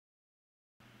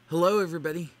Hello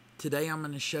everybody. Today I'm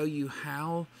going to show you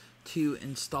how to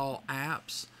install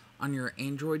apps on your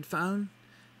Android phone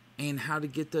and how to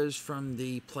get those from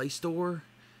the Play Store.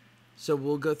 So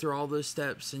we'll go through all those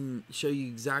steps and show you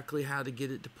exactly how to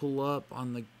get it to pull up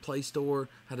on the Play Store,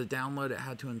 how to download it,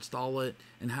 how to install it,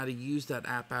 and how to use that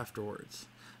app afterwards.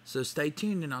 So stay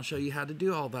tuned and I'll show you how to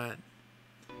do all that.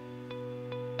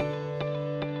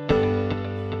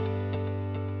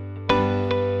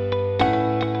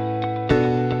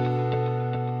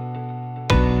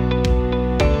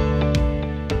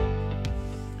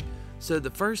 So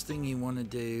the first thing you want to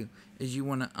do is you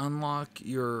want to unlock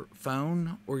your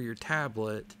phone or your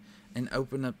tablet and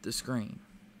open up the screen.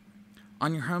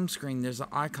 On your home screen there's an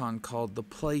icon called the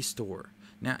Play Store.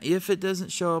 Now if it doesn't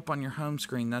show up on your home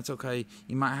screen, that's okay.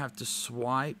 You might have to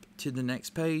swipe to the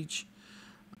next page.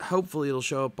 Hopefully it'll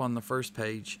show up on the first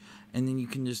page and then you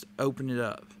can just open it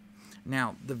up.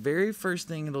 Now the very first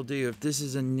thing it'll do, if this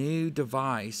is a new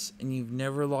device and you've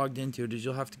never logged into it, is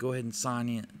you'll have to go ahead and sign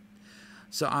in.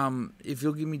 So if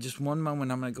you'll give me just one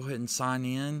moment, I'm going to go ahead and sign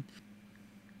in.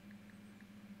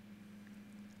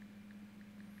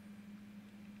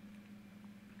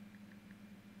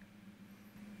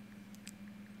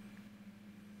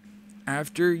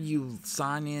 After you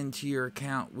sign into your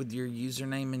account with your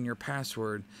username and your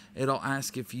password, it'll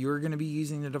ask if you're going to be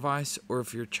using the device or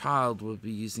if your child will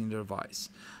be using the device.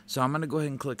 So I'm going to go ahead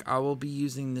and click I will be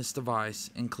using this device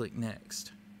and click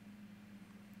next.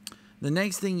 The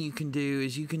next thing you can do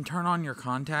is you can turn on your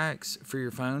contacts for your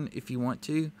phone if you want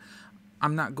to.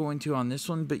 I'm not going to on this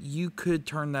one, but you could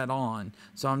turn that on.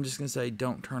 So I'm just going to say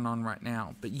don't turn on right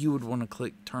now, but you would want to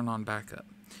click turn on backup.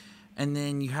 And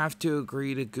then you have to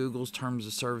agree to Google's terms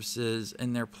of services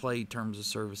and their Play terms of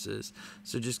services.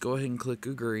 So just go ahead and click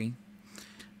agree.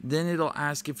 Then it'll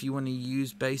ask if you want to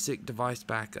use basic device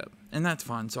backup, and that's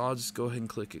fine. So I'll just go ahead and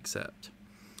click accept.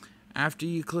 After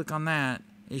you click on that,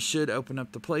 it should open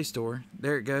up the Play Store.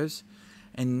 There it goes.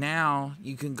 And now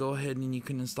you can go ahead and you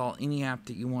can install any app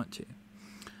that you want to.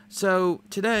 So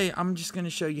today I'm just going to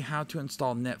show you how to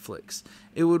install Netflix.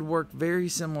 It would work very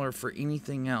similar for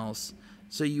anything else.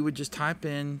 So you would just type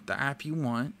in the app you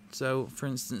want. So for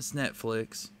instance,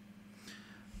 Netflix.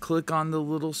 Click on the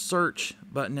little search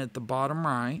button at the bottom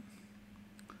right.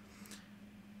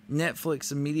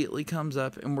 Netflix immediately comes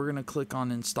up and we're going to click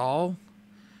on install.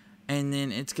 And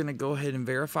then it's going to go ahead and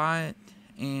verify it,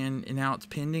 and now it's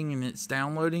pending and it's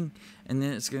downloading, and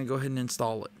then it's going to go ahead and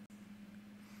install it.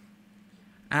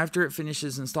 After it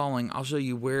finishes installing, I'll show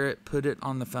you where it put it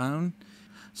on the phone.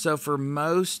 So for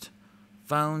most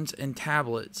phones and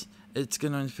tablets, it's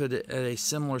going to put it at a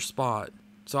similar spot.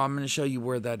 So I'm going to show you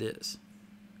where that is.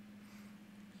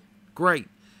 Great.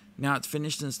 Now it's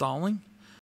finished installing.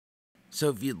 So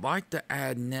if you'd like to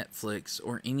add Netflix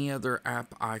or any other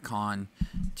app icon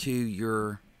to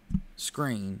your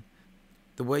screen,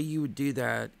 the way you would do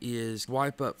that is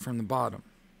swipe up from the bottom.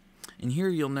 And here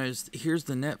you'll notice, here's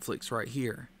the Netflix right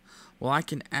here. Well, I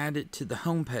can add it to the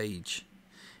home page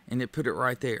and it put it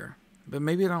right there. But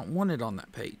maybe I don't want it on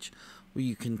that page. Well,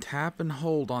 you can tap and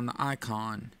hold on the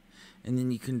icon and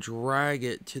then you can drag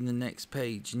it to the next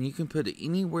page. And you can put it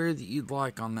anywhere that you'd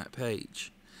like on that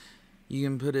page. You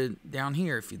can put it down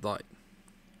here if you'd like.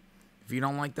 If you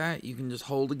don't like that, you can just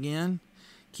hold again,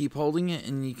 keep holding it,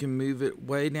 and you can move it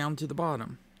way down to the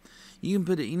bottom. You can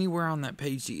put it anywhere on that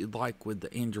page that you'd like with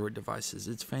the Android devices.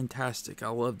 It's fantastic. I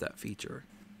love that feature.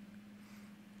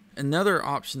 Another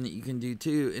option that you can do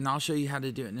too, and I'll show you how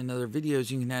to do it in another video,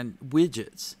 is you can add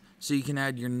widgets. So you can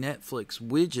add your Netflix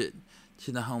widget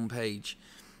to the home page.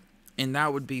 And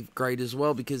that would be great as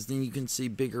well, because then you can see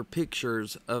bigger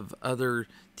pictures of other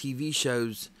TV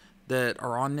shows that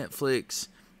are on Netflix,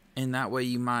 and that way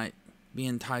you might be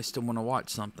enticed to want to watch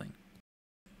something.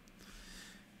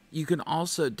 You can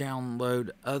also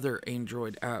download other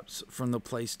Android apps from the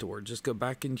Play Store. Just go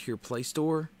back into your Play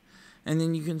Store, and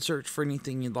then you can search for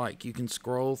anything you'd like. You can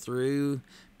scroll through,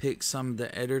 pick some of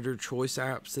the editor choice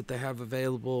apps that they have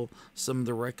available, some of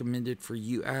the recommended for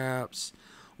you apps.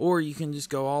 Or you can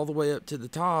just go all the way up to the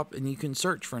top and you can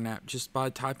search for an app just by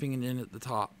typing it in at the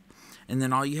top. And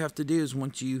then all you have to do is,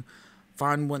 once you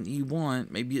find one that you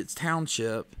want, maybe it's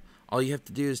Township, all you have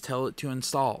to do is tell it to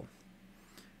install.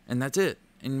 And that's it.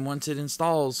 And once it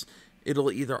installs,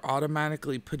 it'll either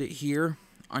automatically put it here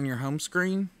on your home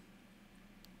screen,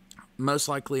 most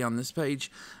likely on this page.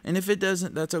 And if it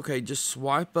doesn't, that's okay. Just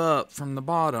swipe up from the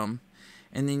bottom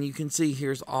and then you can see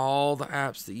here's all the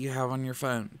apps that you have on your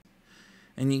phone.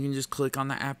 And you can just click on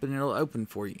the app and it'll open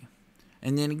for you.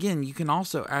 And then again, you can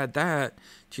also add that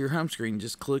to your home screen.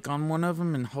 Just click on one of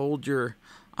them and hold your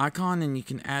icon and you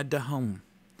can add to home.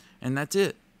 And that's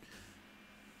it.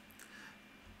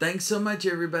 Thanks so much,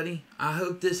 everybody. I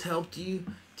hope this helped you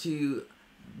to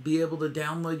be able to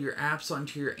download your apps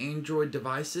onto your Android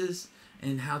devices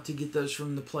and how to get those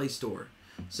from the Play Store.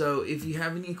 So if you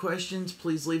have any questions,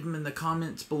 please leave them in the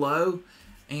comments below.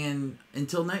 And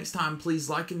until next time, please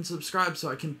like and subscribe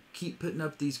so I can keep putting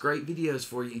up these great videos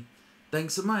for you.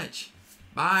 Thanks so much.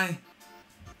 Bye.